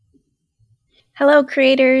Hello,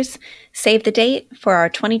 creators! Save the date for our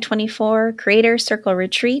 2024 Creator Circle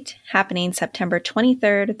Retreat happening September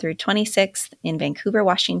 23rd through 26th in Vancouver,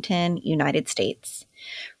 Washington, United States.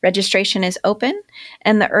 Registration is open,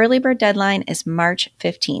 and the early bird deadline is March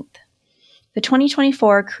 15th. The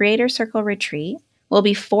 2024 Creator Circle Retreat will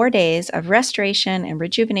be 4 days of restoration and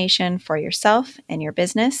rejuvenation for yourself and your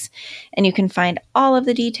business, and you can find all of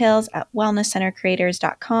the details at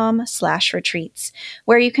wellnesscentercreators.com/retreats,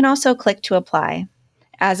 where you can also click to apply.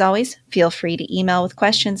 As always, feel free to email with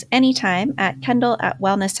questions anytime at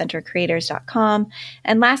kendall@wellnesscentercreators.com.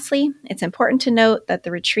 And lastly, it's important to note that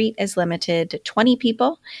the retreat is limited to 20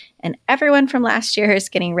 people, and everyone from last year is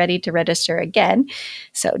getting ready to register again,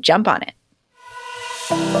 so jump on it.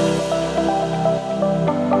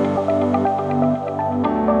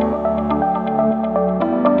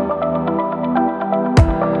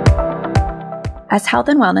 As health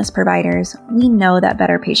and wellness providers, we know that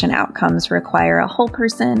better patient outcomes require a whole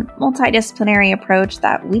person, multidisciplinary approach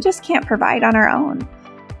that we just can't provide on our own.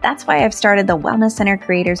 That's why I've started the Wellness Center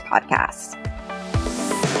Creators podcast.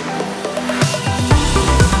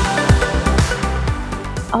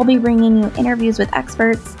 I'll be bringing you interviews with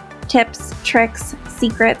experts, tips, tricks,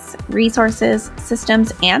 secrets, resources,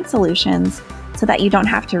 systems, and solutions so that you don't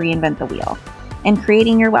have to reinvent the wheel. And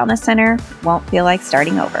creating your wellness center won't feel like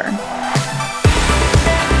starting over.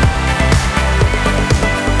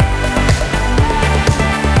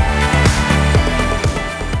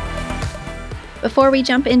 Before we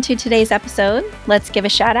jump into today's episode, let's give a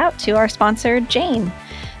shout out to our sponsor, Jane,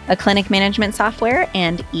 a clinic management software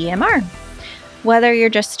and EMR. Whether you're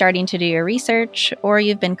just starting to do your research or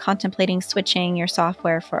you've been contemplating switching your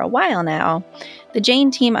software for a while now, the Jane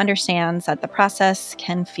team understands that the process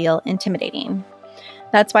can feel intimidating.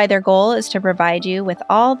 That's why their goal is to provide you with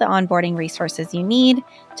all the onboarding resources you need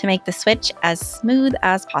to make the switch as smooth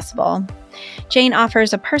as possible. Jane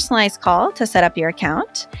offers a personalized call to set up your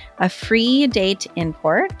account, a free date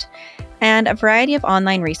import, and a variety of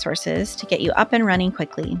online resources to get you up and running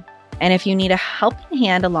quickly. And if you need a helping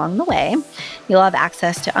hand along the way, you'll have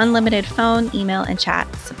access to unlimited phone, email, and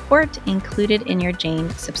chat support included in your Jane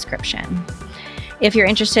subscription. If you're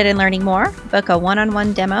interested in learning more, book a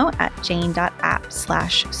one-on-one demo at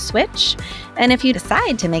jane.app/switch. And if you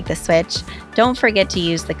decide to make the switch, don't forget to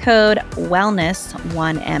use the code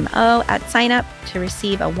WELLNESS1MO at sign-up to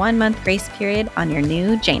receive a 1-month grace period on your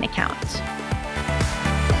new Jane account.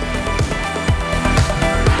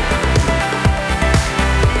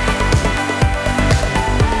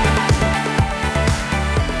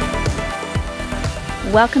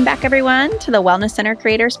 Welcome back, everyone, to the Wellness Center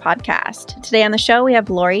Creators podcast. Today on the show, we have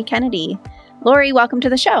Lori Kennedy. Lori, welcome to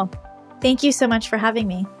the show. Thank you so much for having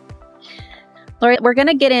me. Lori, we're going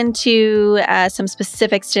to get into some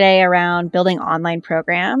specifics today around building online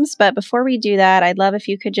programs. But before we do that, I'd love if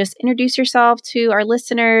you could just introduce yourself to our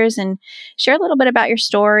listeners and share a little bit about your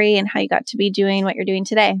story and how you got to be doing what you're doing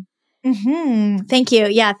today. Thank you.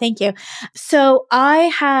 Yeah, thank you. So I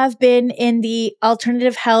have been in the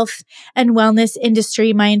alternative health and wellness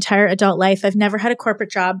industry my entire adult life. I've never had a corporate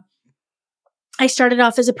job. I started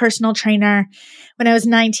off as a personal trainer when I was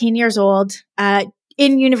 19 years old.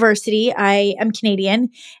 In university, I am Canadian,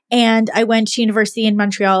 and I went to university in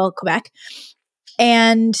Montreal, Quebec.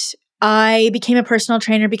 And I became a personal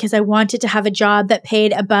trainer because I wanted to have a job that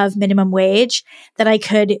paid above minimum wage, that I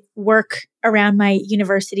could work around my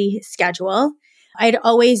university schedule. I'd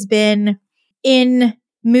always been in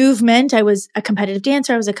movement. I was a competitive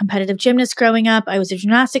dancer. I was a competitive gymnast growing up. I was a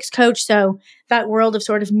gymnastics coach. So that world of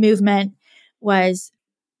sort of movement was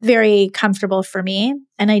very comfortable for me.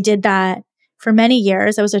 And I did that for many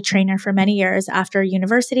years. I was a trainer for many years after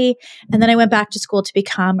university. And then I went back to school to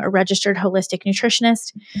become a registered holistic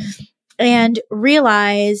nutritionist and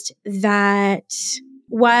realized that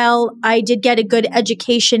while I did get a good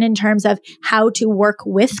education in terms of how to work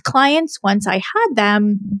with clients once I had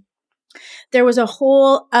them, there was a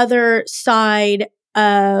whole other side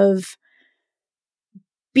of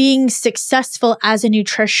being successful as a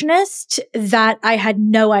nutritionist that I had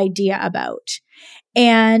no idea about.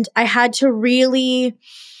 And I had to really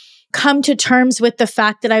come to terms with the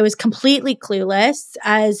fact that I was completely clueless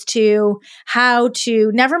as to how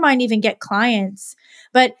to, never mind even get clients,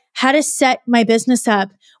 but how to set my business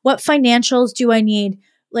up. What financials do I need?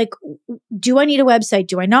 Like, do I need a website?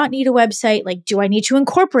 Do I not need a website? Like, do I need to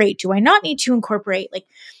incorporate? Do I not need to incorporate? Like,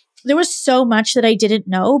 there was so much that I didn't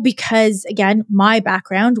know because, again, my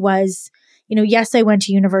background was, yes, I went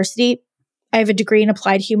to university. I have a degree in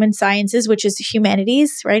applied human sciences, which is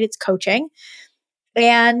humanities, right? It's coaching.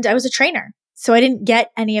 And I was a trainer. So I didn't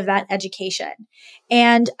get any of that education.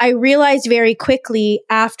 And I realized very quickly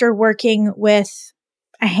after working with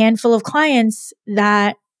a handful of clients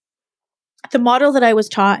that the model that I was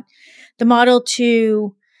taught, the model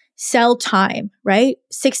to sell time, right?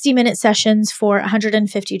 60-minute sessions for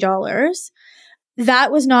 $150.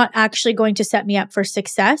 That was not actually going to set me up for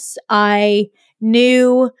success. I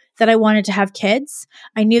knew that I wanted to have kids.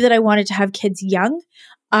 I knew that I wanted to have kids young.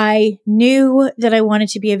 I knew that I wanted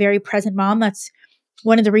to be a very present mom. That's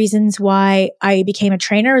one of the reasons why I became a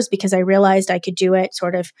trainer, is because I realized I could do it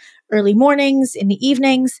sort of early mornings, in the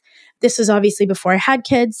evenings. This was obviously before I had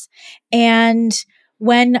kids. And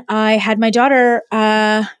when I had my daughter,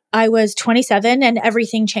 I was 27 and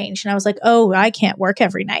everything changed. And I was like, oh, I can't work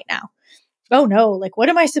every night now. Oh no, like what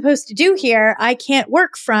am I supposed to do here? I can't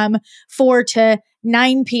work from 4 to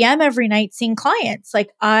 9 p.m. every night seeing clients.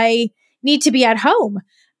 Like I need to be at home.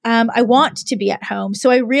 I want to be at home. So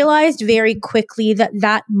I realized very quickly that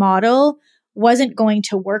that model wasn't going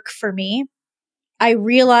to work for me. I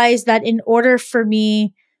realized that in order for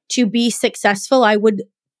me to be successful, I would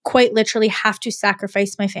quite literally have to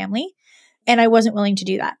sacrifice my family. And I wasn't willing to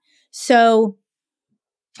do that. So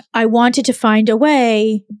I wanted to find a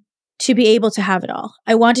way to be able to have it all.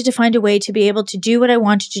 I wanted to find a way to be able to do what I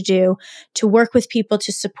wanted to do, to work with people,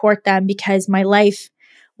 to support them, because my life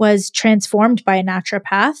was transformed by a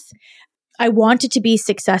naturopath. I wanted to be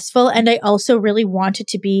successful, and I also really wanted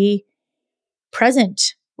to be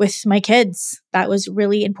present with my kids. That was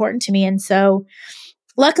really important to me. And so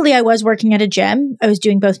luckily I was working at a gym. I was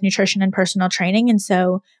doing both nutrition and personal training. And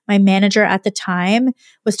so my manager at the time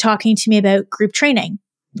was talking to me about group training,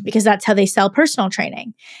 because that's how they sell personal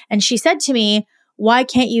training. And she said to me, why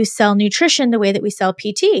can't you sell nutrition the way that we sell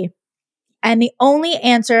PT? And the only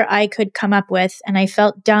answer I could come up with, and I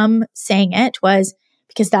felt dumb saying it, was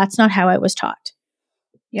because that's not how I was taught.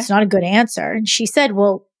 Yeah. It's not a good answer. And she said,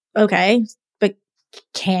 well, okay, but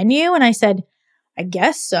can you? And I said, I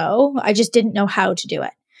guess so. I just didn't know how to do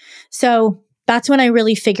it. So that's when I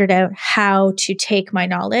really figured out how to take my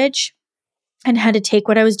knowledge and how to take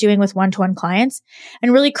what I was doing with one-to-one clients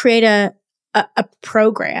and really create a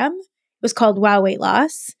program. It was called Wow Weight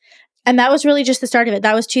Loss. And that was really just the start of it.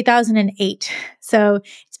 That was 2008. So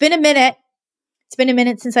it's been a minute. It's been a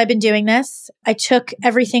minute since I've been doing this. I took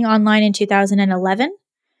everything online in 2011,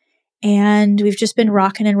 and we've just been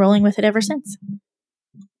rocking and rolling with it ever since.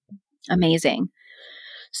 Amazing.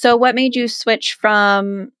 So what made you switch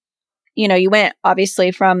from, you went obviously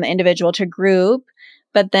from individual to group,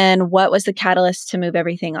 but then what was the catalyst to move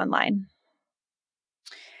everything online?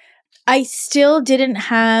 I still didn't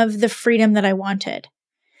have the freedom that I wanted.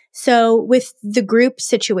 So with the group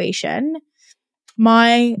situation,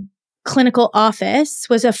 my clinical office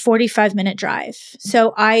was a 45-minute drive.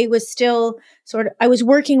 So I was still I was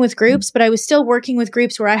working with groups, but I was still working with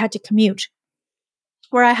groups where I had to commute,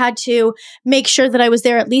 where I had to make sure that I was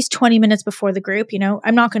there at least 20 minutes before the group.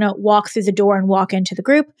 I'm not going to walk through the door and walk into the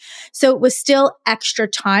group. So it was still extra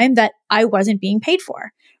time that I wasn't being paid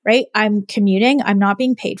for, right? I'm commuting. I'm not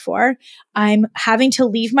being paid for. I'm having to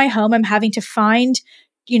leave my home. I'm having to find,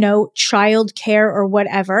 childcare or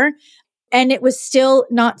whatever. And it was still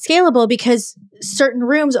not scalable because certain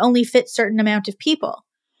rooms only fit certain amount of people.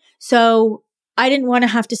 So I didn't want to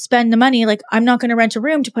have to spend the money. Like, I'm not going to rent a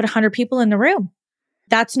room to put 100 people in the room.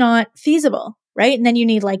 That's not feasible, right? And then you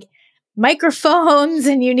need like microphones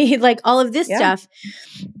and you need like all of this stuff.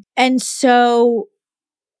 And so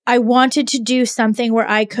I wanted to do something where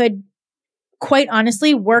I could quite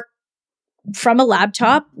honestly work from a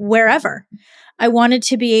laptop wherever. I wanted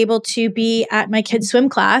to be able to be at my kids' swim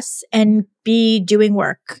class and be doing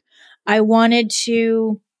work. I wanted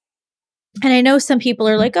to, and I know some people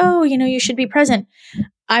are like, oh, you should be present.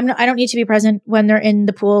 I don't need to be present when they're in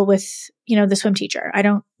the pool with, the swim teacher. I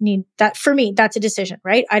don't need that. For me, that's a decision,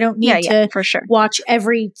 right? I don't need to for sure. watch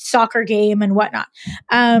every soccer game and whatnot.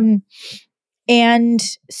 And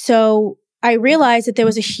so I realized that there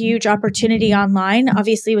was a huge opportunity online.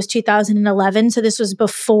 Obviously, it was 2011. So this was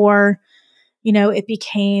before, it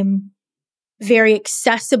became very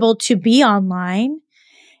accessible to be online.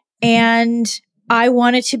 And I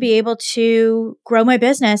wanted to be able to grow my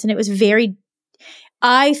business. And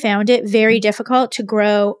I found it very difficult to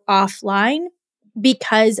grow offline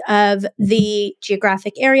because of the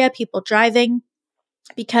geographic area, people driving,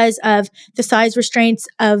 because of the size restraints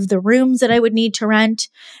of the rooms that I would need to rent.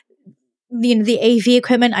 The AV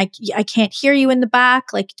equipment, I can't hear you in the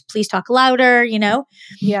back. Like, please talk louder,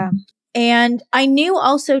 Yeah. And I knew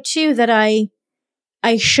also too that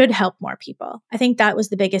I should help more people. I think that was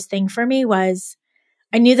the biggest thing for me was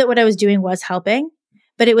I knew that what I was doing was helping,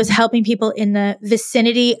 but it was helping people in the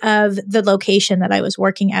vicinity of the location that I was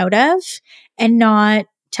working out of and not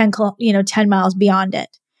 10 miles beyond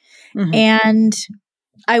it. Mm-hmm. And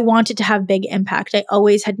I wanted to have big impact. I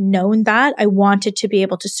always had known that. I wanted to be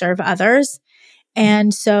able to serve others.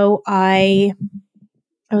 And so I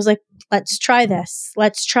was like, let's try this.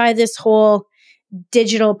 Let's try this whole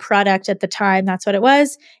digital product at the time. That's what it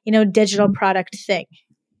was, digital product thing.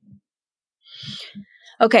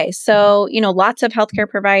 Okay. So, lots of healthcare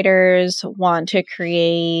providers want to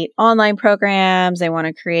create online programs. They want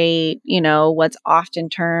to create, what's often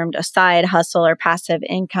termed a side hustle or passive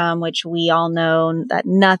income, which we all know that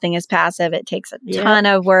nothing is passive. It takes a ton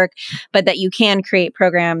of work, but that you can create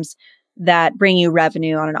programs that bring you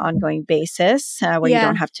revenue on an ongoing basis where you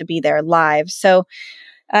don't have to be there live. So,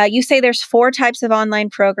 you say there's 4 types of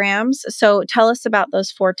online programs. So tell us about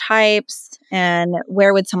those 4 types and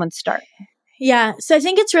where would someone start? Yeah. So I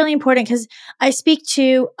think it's really important because I speak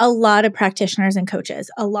to a lot of practitioners and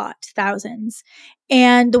coaches, thousands.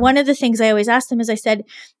 And one of the things I always ask them is I said,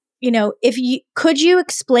 could you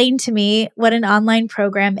explain to me what an online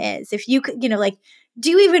program is? If you could,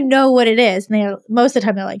 do you even know what it is? And most of the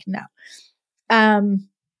time they're like, no.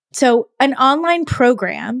 So an online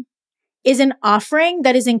program is an offering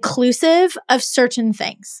that is inclusive of certain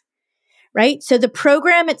things, right? So the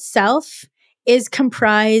program itself is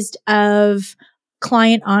comprised of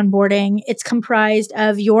client onboarding. It's comprised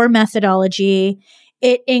of your methodology.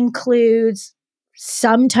 It includes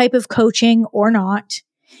some type of coaching or not.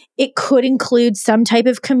 It could include some type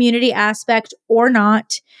of community aspect or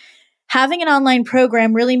not. Having an online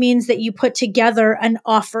program really means that you put together an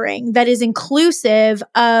offering that is inclusive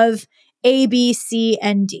of A, B, C,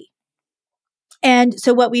 and D. And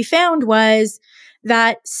so what we found was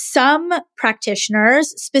that some practitioners,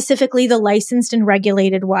 specifically the licensed and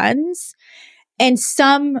regulated ones, and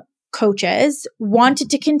some coaches wanted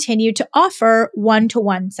to continue to offer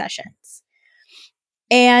one-to-one sessions.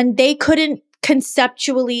 And they couldn't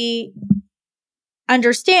conceptually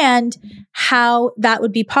understand how that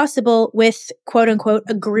would be possible with quote unquote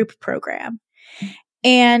a group program.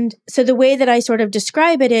 And so the way that I sort of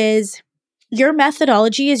describe it is your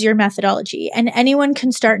methodology is your methodology, and anyone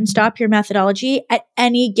can start and stop your methodology at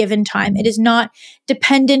any given time. It is not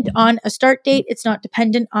dependent on a start date. It's not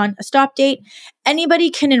dependent on a stop date. Anybody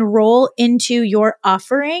can enroll into your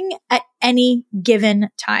offering at any given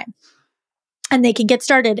time. And they can get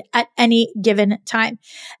started at any given time.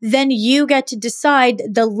 Then you get to decide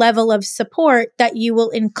the level of support that you will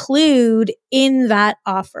include in that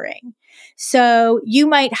offering. So you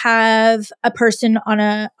might have a person on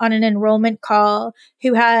an enrollment call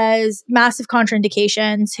who has massive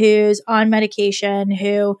contraindications, who's on medication,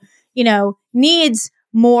 who, needs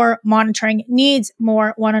more monitoring, needs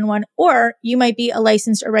more one-on-one, or you might be a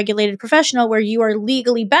licensed or regulated professional where you are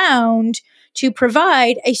legally bound to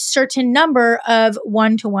provide a certain number of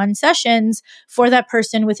one-to-one sessions for that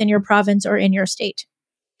person within your province or in your state,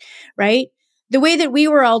 right? The way that we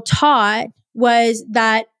were all taught was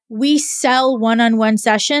that we sell one-on-one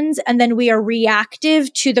sessions and then we are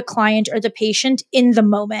reactive to the client or the patient in the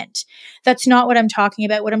moment. That's not what I'm talking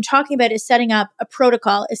about. What I'm talking about is setting up a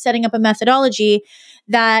protocol, is setting up a methodology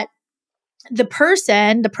that the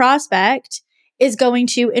person, the prospect, is going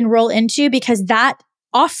to enroll into because that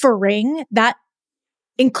offering, that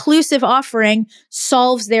inclusive offering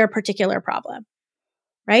solves their particular problem,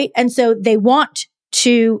 right? And so they want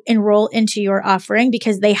to enroll into your offering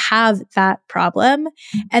because they have that problem.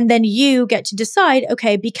 And then you get to decide,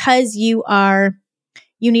 okay, because you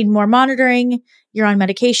need more monitoring, you're on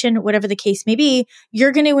medication, whatever the case may be,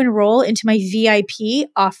 you're going to enroll into my VIP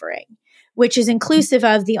offering, which is inclusive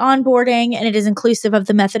of the onboarding and it is inclusive of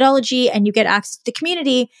the methodology, and you get access to the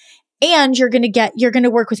community, and you're going to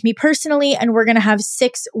work with me personally, and we're going to have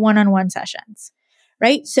 6 one-on-one sessions,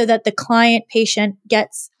 right? So that the client patient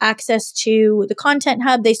gets access to the content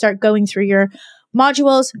hub. They start going through your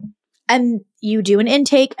modules and you do an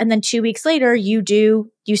intake. And then 2 weeks later, you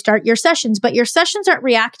start your sessions, but your sessions aren't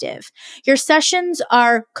reactive. Your sessions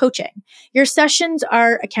are coaching. Your sessions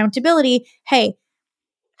are accountability. Hey,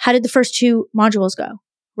 how did the first 2 modules go,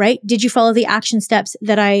 right? Did you follow the action steps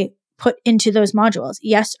that I put into those modules?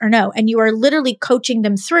 Yes or no? And you are literally coaching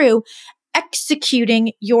them through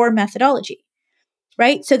executing your methodology,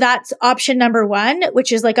 right? So that's option number 1,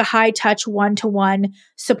 which is like a high touch one-to-one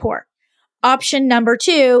support. Option number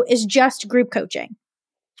 2 is just group coaching.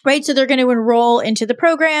 right? So they're going to enroll into the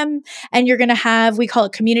program, and you're going to have, we call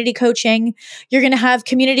it community coaching. You're going to have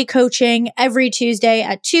community coaching every Tuesday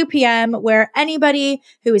at 2 p.m. where anybody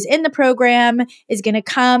who is in the program is going to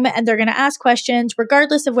come and they're going to ask questions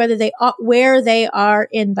regardless of where they are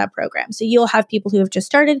in the program. So you'll have people who have just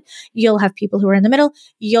started, you'll have people who are in the middle,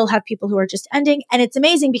 you'll have people who are just ending. And it's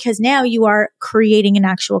amazing because now you are creating an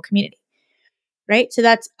actual community. Right? So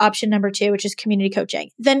that's option number 2, which is community coaching.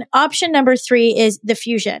 Then option number 3 is the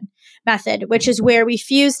fusion method, which is where we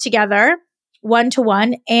fuse together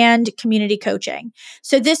one-to-one and community coaching.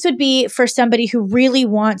 So this would be for somebody who really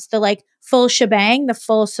wants the full shebang, the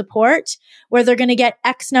full support, where they're going to get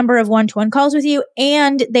X number of one-to-one calls with you,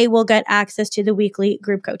 and they will get access to the weekly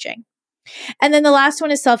group coaching. And then the last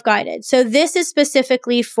one is self-guided. So this is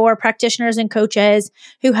specifically for practitioners and coaches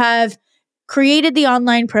who have created the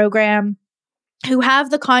online program, who have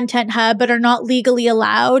the content hub, but are not legally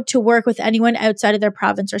allowed to work with anyone outside of their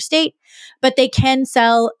province or state, but they can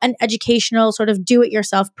sell an educational sort of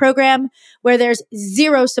do-it-yourself program where there's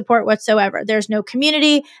zero support whatsoever. There's no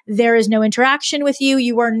community. There is no interaction with you.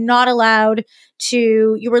 You were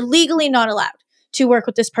legally not allowed to work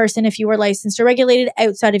with this person if you were licensed or regulated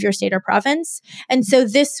outside of your state or province. And so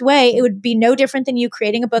this way, it would be no different than you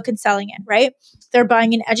creating a book and selling it, right? They're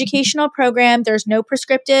buying an educational program. There's no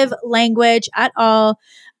prescriptive language at all.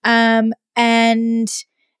 This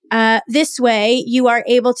way, you are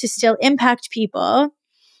able to still impact people.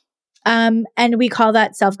 And we call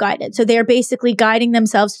that self-guided. So they're basically guiding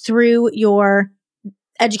themselves through your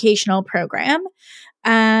educational program.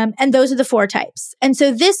 And those are the 4 types. And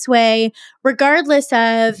so this way, regardless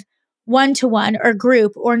of one-to-one or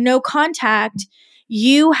group or no contact,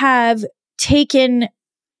 you have taken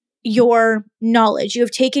your knowledge, you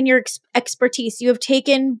have taken your expertise, you have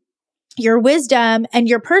taken your wisdom and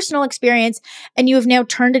your personal experience, and you have now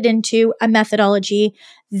turned it into a methodology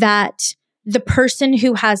that the person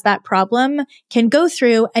who has that problem can go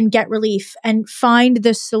through and get relief and find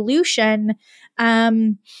the solution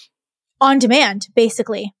on demand,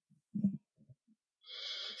 basically.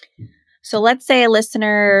 So let's say a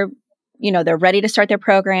listener, they're ready to start their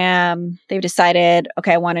program. They've decided,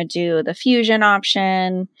 okay, I want to do the fusion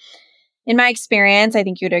option. In my experience, I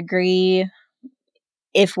think you'd agree,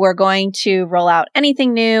 if we're going to roll out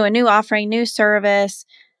anything new, a new offering, new service,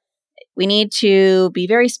 we need to be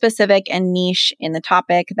very specific and niche in the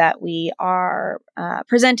topic that we are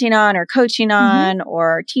presenting on or coaching on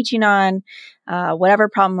or teaching on, whatever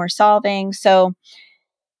problem we're solving. So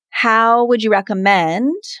how would you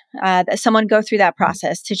recommend that someone go through that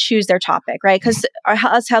process to choose their topic, right? Because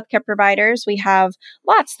as healthcare providers, we have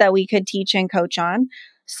lots that we could teach and coach on.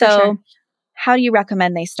 So how do you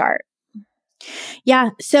recommend they start? Yeah.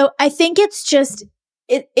 So I think it's just,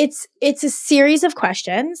 it's a series of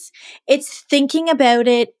questions. It's thinking about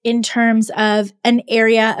it in terms of an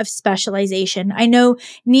area of specialization. I know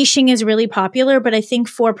niching is really popular, but I think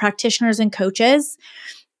for practitioners and coaches,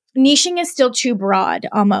 niching is still too broad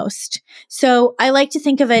almost. So I like to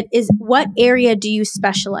think of it as, what area do you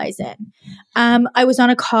specialize in? I was on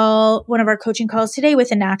a call, one of our coaching calls today,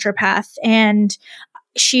 with a naturopath, and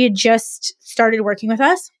she had just started working with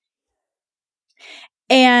us.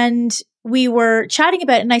 And we were chatting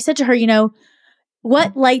about it. And I said to her,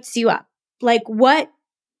 what lights you up? What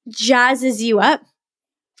jazzes you up?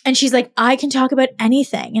 And she's like, I can talk about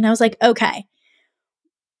anything. And I was like, okay.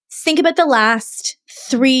 Think about the last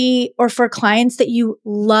 3 or 4 clients that you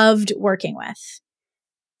loved working with.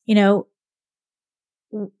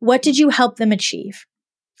 What did you help them achieve?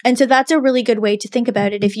 And so that's a really good way to think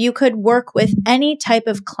about it. If you could work with any type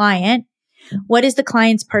of client, what is the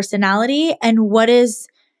client's personality, and what is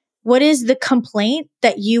the complaint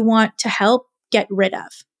that you want to help get rid of?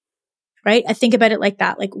 Right? I think about it like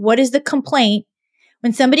that. What is the complaint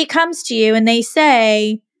when somebody comes to you and they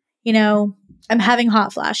say, I'm having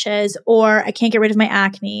hot flashes, or I can't get rid of my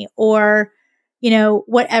acne, or,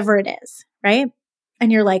 whatever it is, right?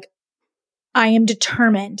 And you're like, I am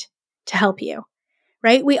determined to help you,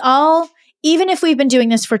 right? We all, even if we've been doing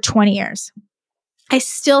this for 20 years, I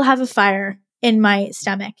still have a fire in my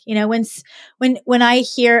stomach. When I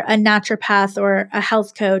hear a naturopath or a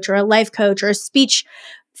health coach or a life coach or a speech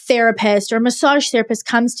therapist or a massage therapist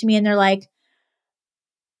comes to me and they're like,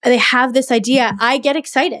 they have this idea, I get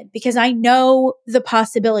excited because I know the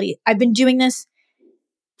possibility. I've been doing this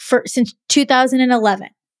since 2011,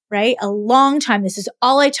 right? A long time. This is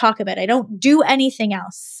all I talk about. I don't do anything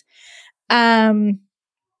else. And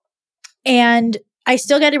I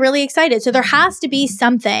still get really excited. So there has to be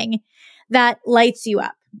something that lights you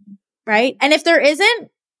up, right? And if there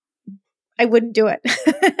isn't, I wouldn't do it.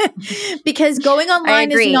 Because going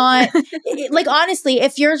online is not like, honestly,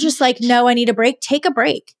 if you're just like, no, I need a break, take a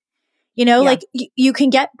break. You know, like you can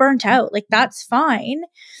get burnt out. Like that's fine,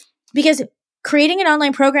 because creating an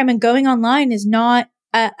online program and going online is not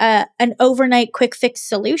an overnight quick fix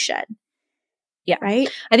solution. Yeah. Right.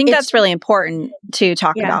 I think that's really important to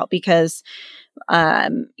talk about because,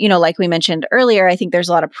 you know, like we mentioned earlier, I think there's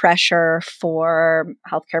a lot of pressure for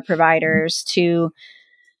healthcare providers to,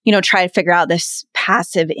 you know, try to figure out this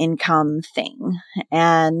passive income thing.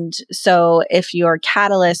 And so if your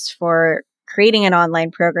catalyst for creating an online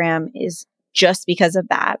program is just because of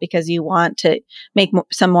that, because you want to make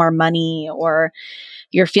some more money, or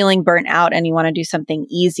you're feeling burnt out and you want to do something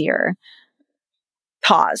easier,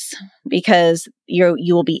 pause, because you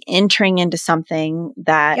will be entering into something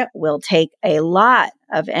that will take a lot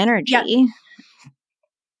of energy.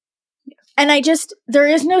 And there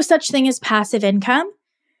is no such thing as passive income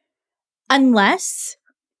unless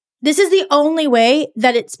this is the only way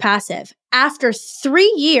that it's passive. After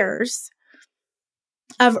 3 years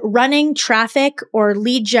of running traffic or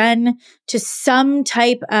lead gen to some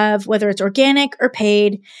type of, whether it's organic or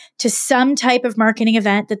paid, to some type of marketing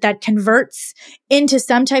event that converts into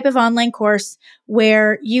some type of online course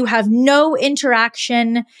where you have no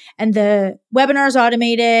interaction and the webinar is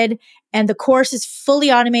automated and the course is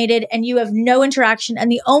fully automated and you have no interaction.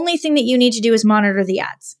 And the only thing that you need to do is monitor the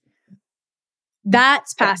ads.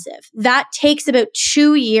 That's passive. That takes about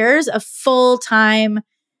 2 years of full-time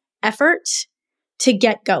effort to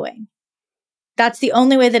get going. That's the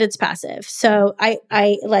only way that it's passive. So I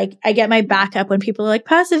get my back up when people are like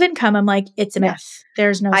passive income. I'm like, it's a myth.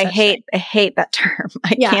 There's no. I hate that term.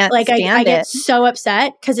 I can't stand I get so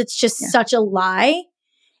upset because it's just such a lie,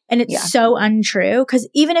 and it's so untrue. Because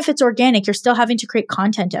even if it's organic, you're still having to create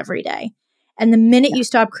content every day, and the minute you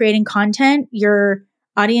stop creating content, your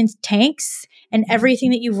audience tanks. And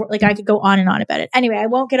everything that I could go on and on about it. Anyway, I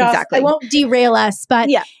won't get off. I won't derail us, but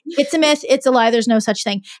it's a myth. It's a lie. There's no such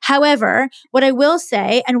thing. However, what I will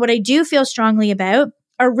say and what I do feel strongly about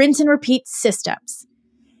are rinse and repeat systems.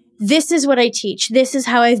 This is what I teach. This is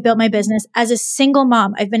how I've built my business as a single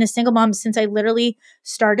mom. I've been a single mom since I literally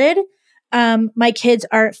started. My kids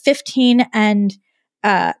are 15 and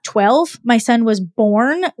 12. My son was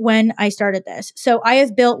born when I started this. So I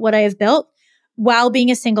have built what I have built while being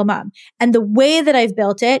a single mom. And the way that I've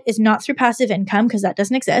built it is not through passive income, because that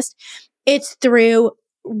doesn't exist. It's through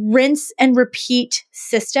rinse and repeat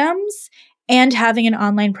systems and having an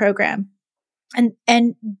online program.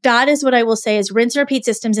 And that is what I will say is rinse and repeat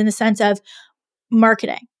systems in the sense of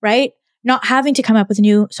marketing, right? Not having to come up with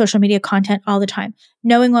new social media content all the time,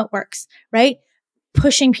 knowing what works, right?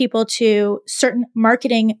 Pushing people to certain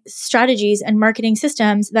marketing strategies and marketing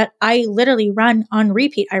systems that I literally run on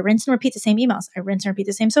repeat. I rinse and repeat the same emails. I rinse and repeat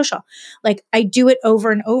the same social. Like I do it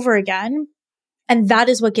over and over again. And that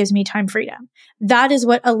is what gives me time freedom. That is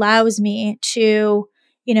what allows me to,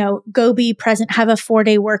 you know, go be present, have a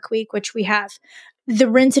 4-day work week, which we have. The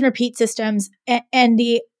rinse and repeat systems and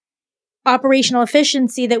the operational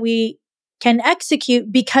efficiency that we can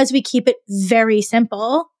execute because we keep it very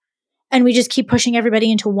simple. And we just keep pushing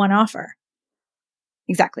everybody into one offer.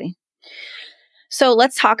 Exactly. So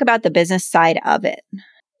let's talk about the business side of it.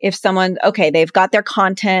 If someone, they've got their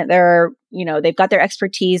content, they've got their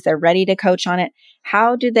expertise, they're ready to coach on it.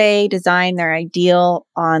 How do they design their ideal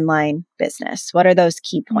online business? What are those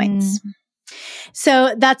key points?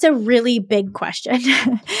 So that's a really big question.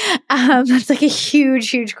 That's like a huge,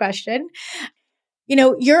 huge question. You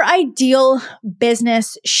know, your ideal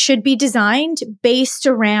business should be designed based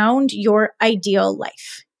around your ideal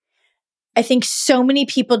life. I think so many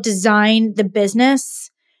people design the business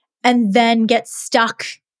and then get stuck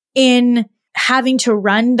in having to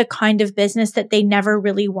run the kind of business that they never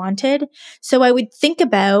really wanted. So I would think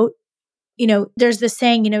about, you know, there's this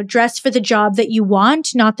saying, you know, dress for the job that you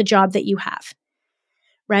want, not the job that you have,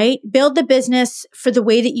 right? Build the business for the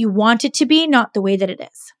way that you want it to be, not the way that it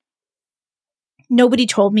is. Nobody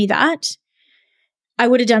told me that. I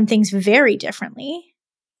would have done things very differently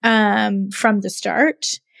from the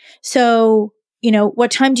start. So, you know,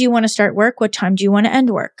 what time do you want to start work? What time do you want to end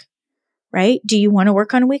work? Right? Do you want to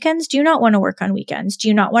work on weekends? Do you not want to work on weekends? Do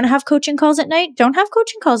you not want to have coaching calls at night? Don't have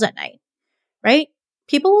coaching calls at night. Right?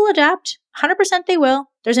 People will adapt. 100% they will.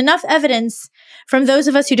 There's enough evidence from those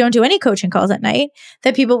of us who don't do any coaching calls at night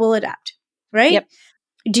that people will adapt. Right? Yep.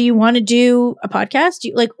 Do you want to do a podcast?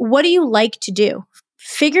 What do you like to do?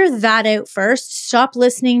 Figure that out first. Stop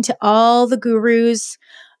listening to all the gurus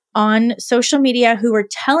on social media who are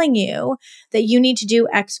telling you that you need to do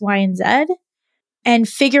X, Y, and Z. and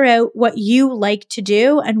figure out what you like to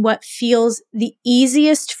do and what feels the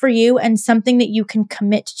easiest for you and something that you can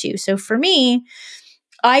commit to. So for me,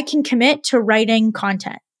 I can commit to writing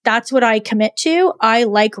content. That's what I commit to. I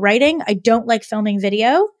like writing. I don't like filming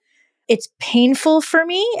video. It's painful for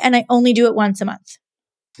me, and I only do it once a month.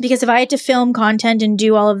 Because if I had to film content and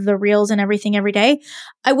do all of the reels and everything every day,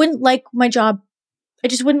 I wouldn't like my job. I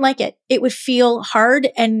just wouldn't like it. It would feel hard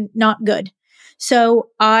and not good. So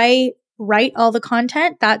I write all the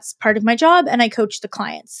content. That's part of my job. And I coach the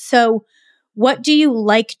clients. So what do you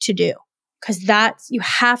like to do? Because you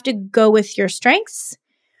have to go with your strengths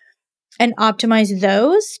and optimize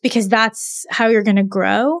those, because that's how you're going to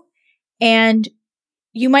grow. And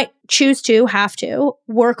you might have to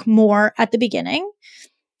work more at the beginning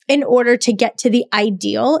in order to get to the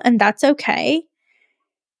ideal, and that's okay.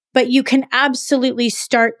 But you can absolutely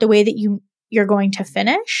start the way that you're going to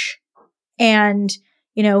finish, and,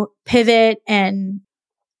 pivot and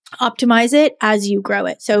optimize it as you grow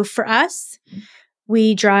it. So for us,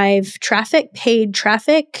 we drive paid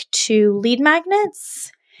traffic to lead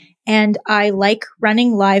magnets, and I like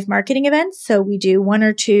running live marketing events. So we do 1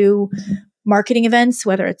 or 2 marketing events,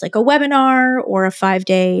 whether it's like a webinar or a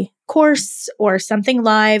 5-day course or something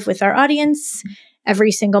live with our audience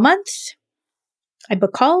every single month. I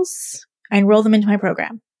book calls. I enroll them into my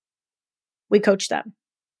program. We coach them.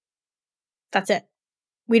 That's it.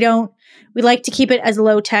 We like to keep it as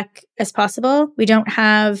low tech as possible. We don't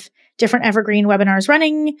have different evergreen webinars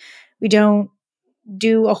running. We don't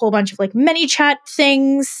do a whole bunch of like many chat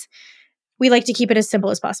things. We like to keep it as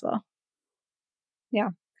simple as possible.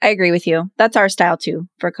 Yeah, I agree with you. That's our style too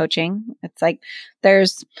for coaching. It's like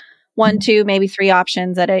there's 1, 2, maybe 3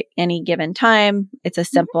 options at any given time. It's a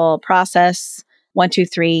simple process. 1, 2,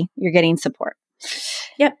 3, you're getting support.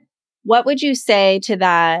 Yep. What would you say to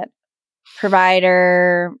that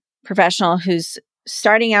provider, professional who's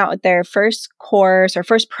starting out with their first course or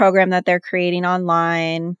first program that they're creating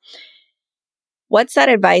online? What's that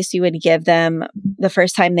advice you would give them the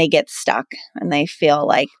first time they get stuck and they feel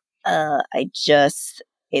like, it's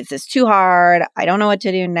just too hard. I don't know what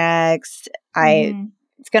to do next.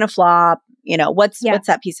 It's going to flop. What's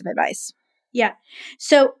that piece of advice? Yeah.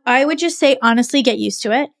 So I would just say, honestly, get used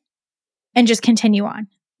to it and just continue on.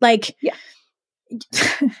 Yeah.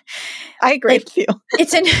 I agree with you.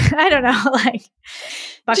 I don't know,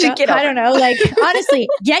 I don't know, honestly,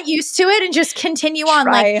 get used to it and just continue on.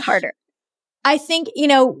 Try harder. I think,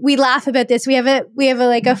 we laugh about this. We have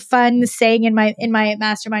a fun saying in my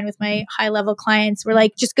mastermind with my high level clients. We're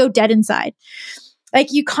like, just go dead inside.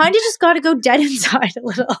 You kind of just got to go dead inside a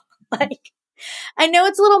little. I know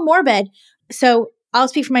it's a little morbid. So I'll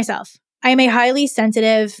speak for myself. I am a highly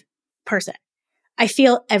sensitive person. I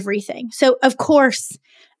feel everything. So of course,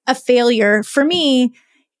 a failure for me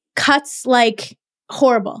cuts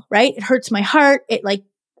horrible, right? It hurts my heart. It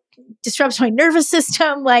disrupts my nervous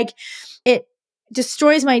system. It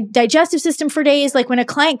destroys my digestive system for days. When a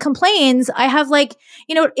client complains, I have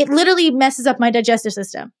it literally messes up my digestive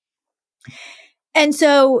system. And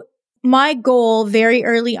so my goal very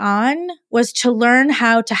early on was to learn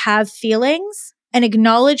how to have feelings and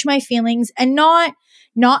acknowledge my feelings and not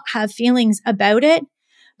have feelings about it,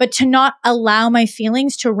 but to not allow my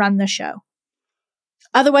feelings to run the show.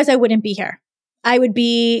 Otherwise, I wouldn't be here. I would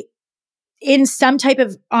be in some type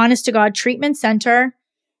of honest to God treatment center,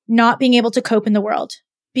 not being able to cope in the world,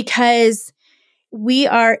 because we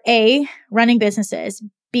are A, running businesses,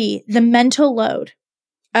 B, the mental load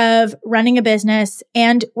of running a business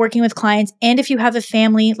and working with clients. And if you have a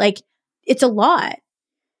family, it's a lot,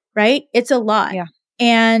 right? It's a lot. Yeah.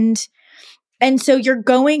 And so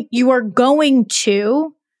you are going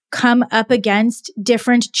to come up against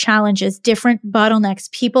different challenges, different bottlenecks,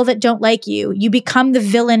 people that don't like you. You become the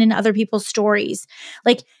villain in other people's stories.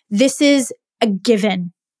 This is a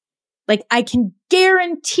given. I can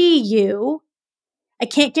guarantee you, I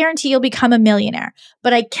can't guarantee you'll become a millionaire,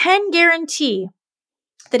 but I can guarantee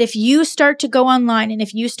that if you start to go online and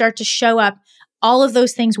if you start to show up, all of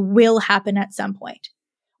those things will happen at some point,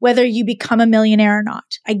 whether you become a millionaire or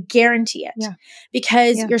not. I guarantee it. Yeah.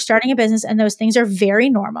 Because you're starting a business and those things are very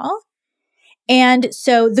normal. And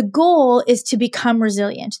so the goal is to become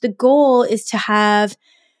resilient. The goal is to have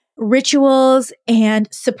rituals and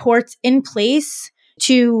supports in place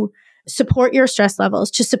to support your stress levels,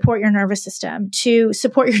 to support your nervous system, to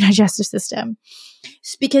support your digestive system.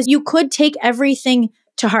 Because you could take everything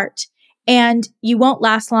to heart and you won't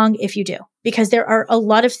last long if you do, because there are a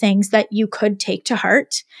lot of things that you could take to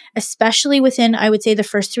heart, especially within, I would say, the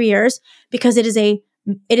first 3 years, because it is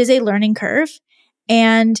a learning curve.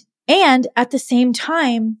 And at the same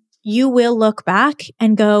time, you will look back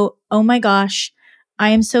and go, oh my gosh, I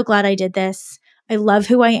am so glad I did this. I love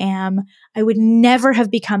who I am. I would never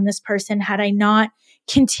have become this person had I not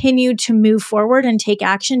continued to move forward and take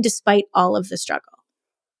action despite all of the struggle.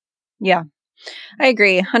 Yeah, I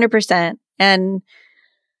agree 100%. And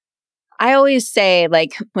I always say,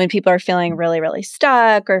 like, when people are feeling really, really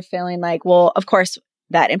stuck or feeling like, well, of course,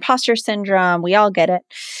 that imposter syndrome, we all get it.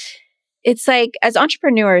 It's like, as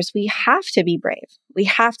entrepreneurs, we have to be brave. We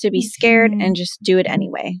have to be scared and just do it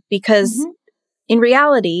anyway. Because in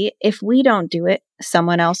reality, if we don't do it,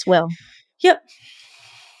 someone else will. Yep.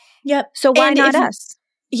 So why not us?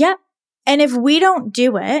 Yep. And if we don't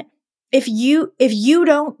do it, if you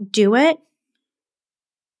don't do it,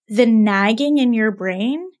 the nagging in your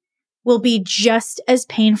brain will be just as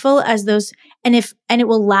painful as those, and it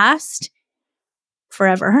will last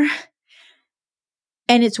forever.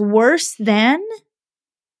 And it's worse than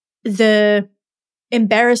the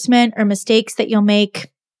embarrassment or mistakes that you'll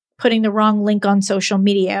make putting the wrong link on social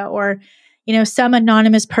media, or, some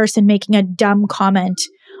anonymous person making a dumb comment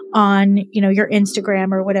on, your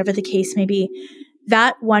Instagram or whatever the case may be.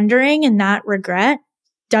 That wondering and that regret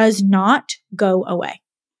does not go away.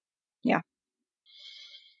 Yeah.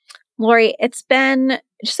 Lori, it's been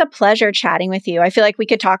just a pleasure chatting with you. I feel like we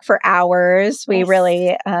could talk for hours. We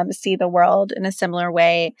really see the world in a similar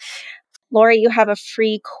way. Lori, you have a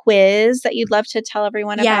free quiz that you'd love to tell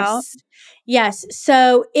everyone about? Yes.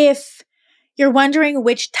 So if you're wondering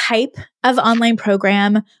which type of online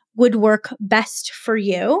program would work best for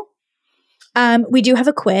you, we do have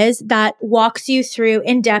a quiz that walks you through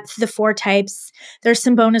in depth the 4 types. There's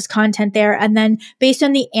some bonus content there. And then based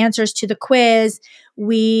on the answers to the quiz,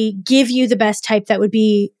 we give you the best type that would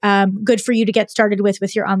be good for you to get started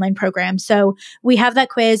with your online program. So we have that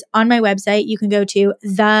quiz on my website. You can go to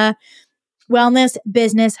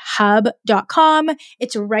thewellnessbusinesshub.com.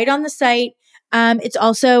 It's right on the site. It's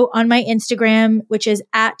also on my Instagram, which is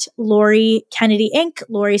at Lori Kennedy Inc.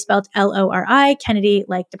 Lori spelled Lori, Kennedy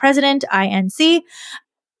like the president, INC.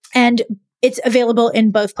 And it's available in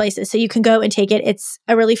both places. So you can go and take it. It's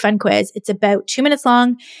a really fun quiz. It's about 2 minutes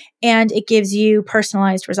long and it gives you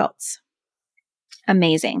personalized results.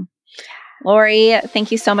 Amazing. Lori,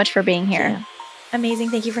 thank you so much for being here. Yeah. Amazing.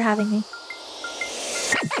 Thank you for having me.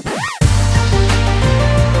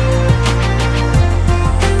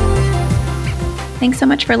 Thanks so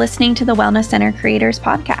much for listening to the Wellness Center Creators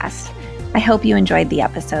Podcast. I hope you enjoyed the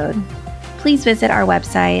episode. Please visit our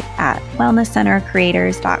website at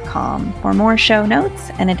wellnesscentercreators.com for more show notes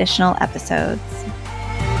and additional episodes.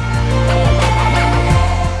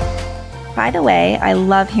 By the way, I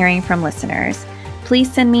love hearing from listeners.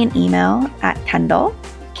 Please send me an email at Kendall,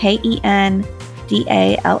 KENDALL,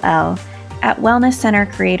 at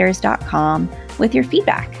wellnesscentercreators.com with your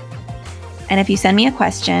feedback. And if you send me a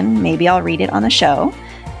question, maybe I'll read it on the show,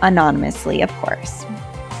 anonymously, of course.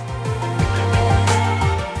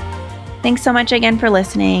 Thanks so much again for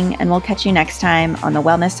listening, and we'll catch you next time on the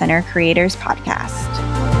Wellness Center Creators Podcast.